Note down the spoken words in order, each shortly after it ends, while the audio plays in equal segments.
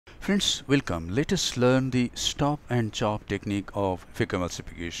Friends, welcome. Let us learn the stop and chop technique of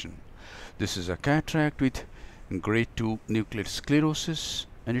phacoemulsification. This is a cataract with grade 2 nuclear sclerosis,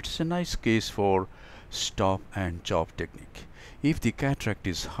 and it's a nice case for stop and chop technique. If the cataract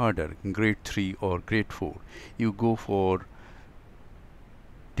is harder, grade 3 or grade 4, you go for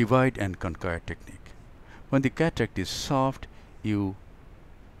divide and conquer technique. When the cataract is soft, you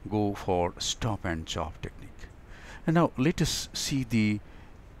go for stop and chop technique. And now let us see the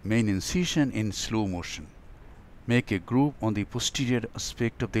main incision in slow motion. Make a groove on the posterior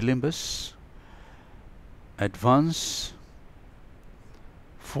aspect of the limbus. Advance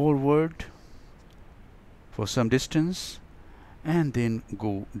forward for some distance and then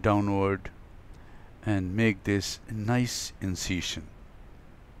go downward and make this nice incision.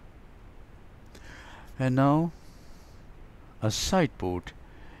 And now a side port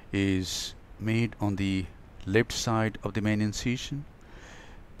is made on the left side of the main incision.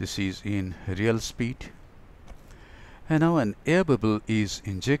 This is in real speed. And now an air bubble is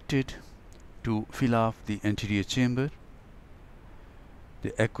injected to fill up the anterior chamber.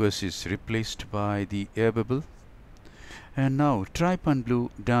 The aqueous is replaced by the air bubble. And now trypan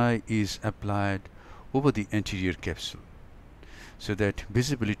blue dye is applied over the anterior capsule so that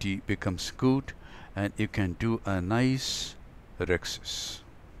visibility becomes good and you can do a nice rhexis.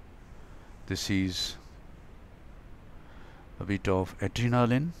 This is a bit of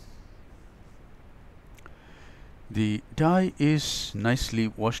adrenaline. The dye is nicely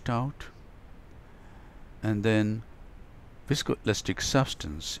washed out, and then viscoelastic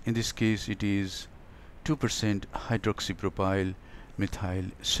substance, in this case it is 2% hydroxypropyl methyl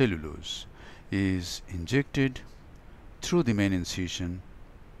cellulose, is injected through the main incision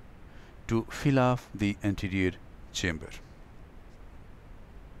to fill up the anterior chamber.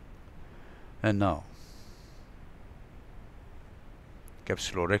 And now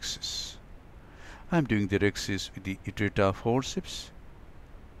capsulorhexis. I am doing the rhexis with the Iterata forceps.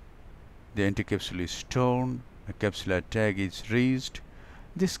 The anticapsule is torn, a capsular tag is raised.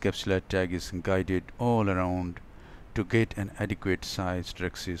 This capsular tag is guided all around to get an adequate sized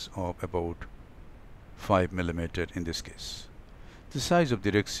rhexis of about 5 mm in this case. The size of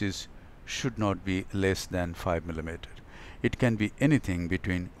the rhexis should not be less than 5 mm. It can be anything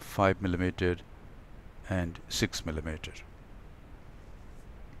between 5 mm and 6 mm.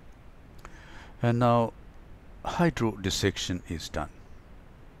 And now hydro dissection is done.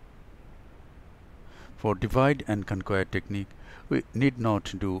 For divide and conquer technique, we need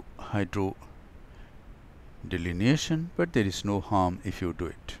not do hydro delineation, but there is no harm if you do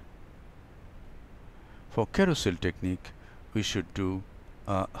it. For carousel technique, we should do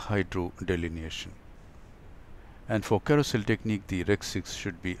a hydro delineation. And for carousel technique, the rhexis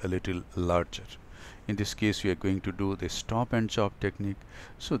should be a little larger. In this case, we are going to do the stop and chop technique,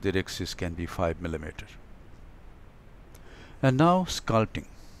 so the rhexis can be 5 mm. And now sculpting.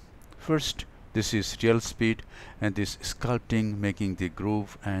 First, this is real speed, and this sculpting, making the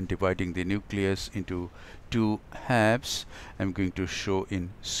groove and dividing the nucleus into two halves, I'm going to show in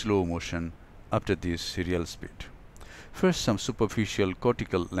slow motion after this real speed. First, some superficial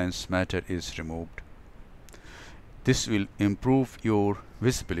cortical lens matter is removed. This will improve your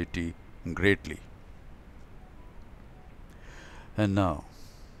visibility greatly. And now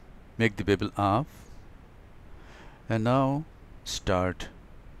make the bevel up, and now start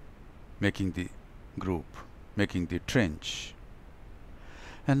making the groove, making the trench.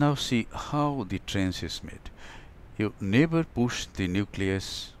 And now see how the trench is made. You never push the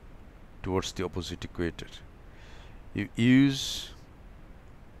nucleus towards the opposite equator. You use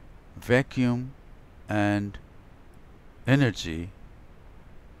vacuum and energy,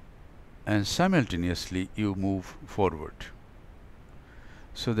 and simultaneously you move forward,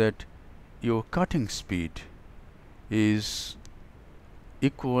 so that your cutting speed is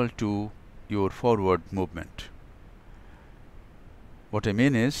equal to your forward movement. What I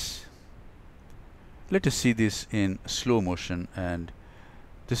mean is, let us see this in slow motion, and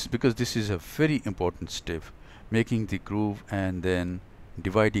this because this is a very important step, making the groove and then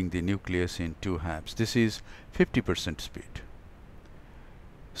dividing the nucleus in two halves. This is 50% speed.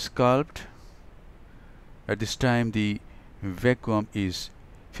 Sculpt. At this time the vacuum is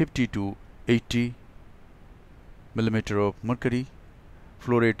 50 to 80 millimeter of mercury.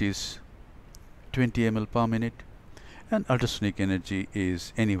 Flow rate is 20 ml per minute, and ultrasonic energy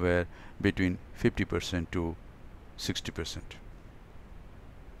is anywhere between 50% to 60%.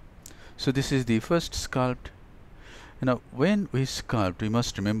 So this is the first sculpt. Now when we sculpt, we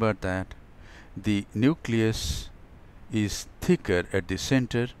must remember that the nucleus is thicker at the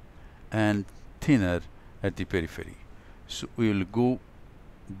center and thinner at the periphery. So we will go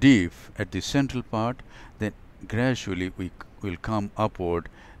deep at the central part, then gradually we will come upward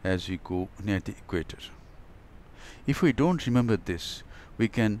as we go near the equator. If we don't remember this, we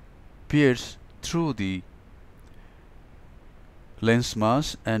can pierce through the lens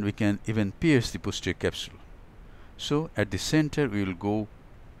mass and we can even pierce the posterior capsule. So at the center we will go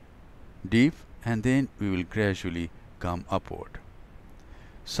deep and then we will gradually come upward.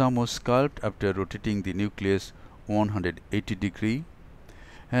 Some was sculpt after rotating the nucleus 180 degree,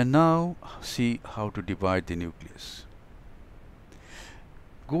 and now see how to divide the nucleus.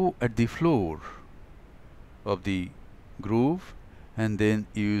 Go at the floor of the groove and then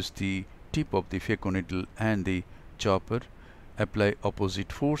use the tip of the phaco needle and the chopper, apply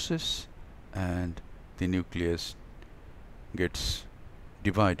opposite forces, and the nucleus gets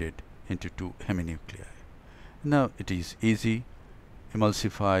divided into two heminuclei. Now it is easy.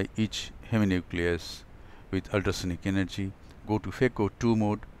 Emulsify each heminucleus with ultrasonic energy. Go to Phaco 2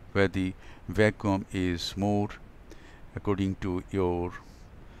 mode where the vacuum is more. According to your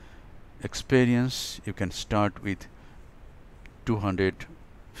experience, you can start with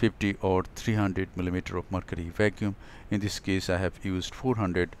 250 or 300 millimeter of mercury vacuum. In this case I have used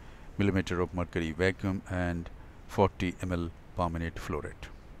 400 millimeter of mercury vacuum and 40 ml permanent fluoride.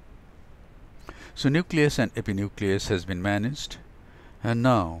 So nucleus and epinucleus has been managed, and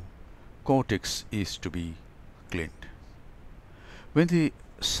now cortex is to be cleaned. When the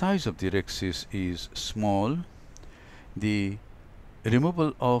size of the rexis is small, the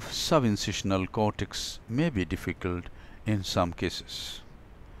removal of subincisional cortex may be difficult in some cases,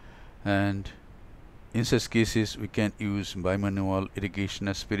 and in such cases we can use bimanual irrigation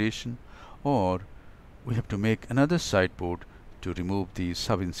aspiration, or we have to make another side port to remove the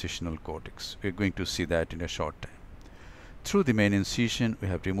subincisional cortex. We are going to see that in a short time. Through the main incision we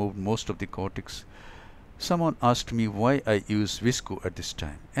have removed most of the cortex. Someone asked me why I use visco at this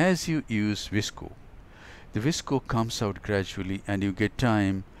time. As you use visco, the visco comes out gradually and you get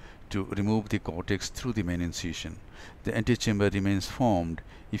time to remove the cortex through the main incision. The antechamber remains formed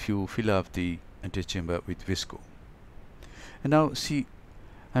if you fill up the antechamber with visco. And now see,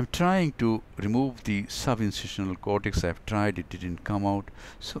 I'm trying to remove the subincisional cortex. I've tried, it didn't come out,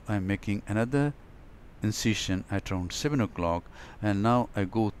 so I'm making another incision at around 7 o'clock, and now I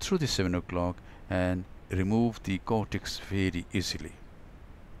go through the 7 o'clock and remove the cortex very easily.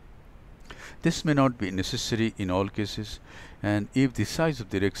 This may not be necessary in all cases, and if the size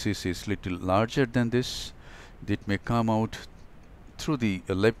of the rexis is little larger than this, it may come out through the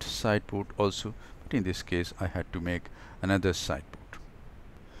left side port also, but in this case I had to make another side port.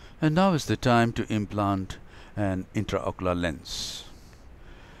 And now is the time to implant an intraocular lens.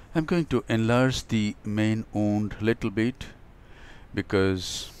 I'm going to enlarge the main wound little bit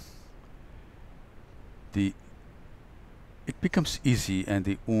because it becomes easy and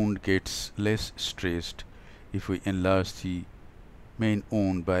the wound gets less stressed if we enlarge the main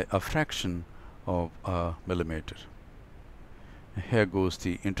wound by a fraction of a millimeter. Here goes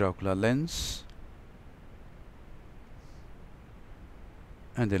the intraocular lens,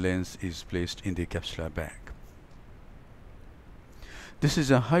 and the lens is placed in the capsular bag. This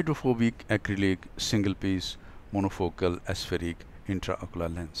is a hydrophobic acrylic single piece monofocal aspheric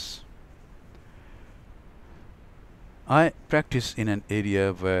intraocular lens. I practice in an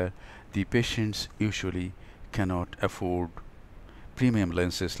area where the patients usually cannot afford premium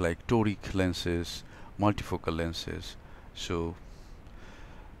lenses like toric lenses, multifocal lenses, so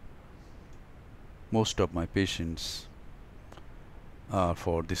most of my patients are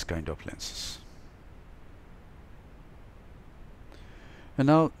for this kind of lenses. And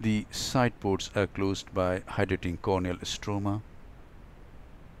now the side ports are closed by hydrating corneal stroma.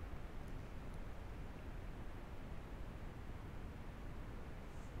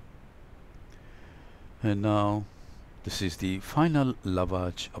 And now this is the final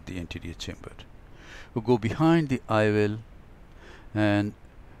lavage of the anterior chamber. We go behind the IOL and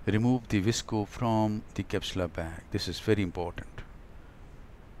remove the visco from the capsular bag. This is very important.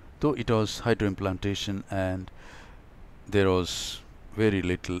 Though it was hydroimplantation and there was very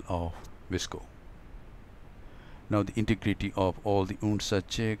little of visco. Now the integrity of all the wounds are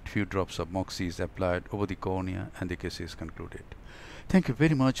checked, few drops of moxie is applied over the cornea, and the case is concluded. Thank you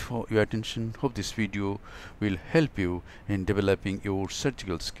very much for your attention. Hope this video will help you in developing your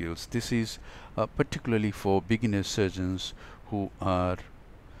surgical skills. This is particularly for beginner surgeons who have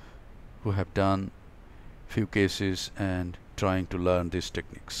done few cases and trying to learn these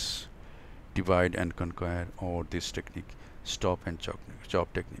techniques, divide and conquer, or this technique, stop and chop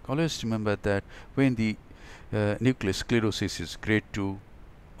technique. Always remember that when the nucleus sclerosis is grade 2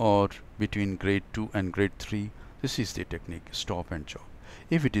 or between grade 2 and grade 3, this is the technique, stop and chop.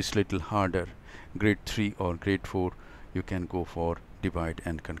 If it is little harder, grade 3 or grade 4, you can go for divide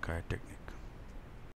and conquer technique.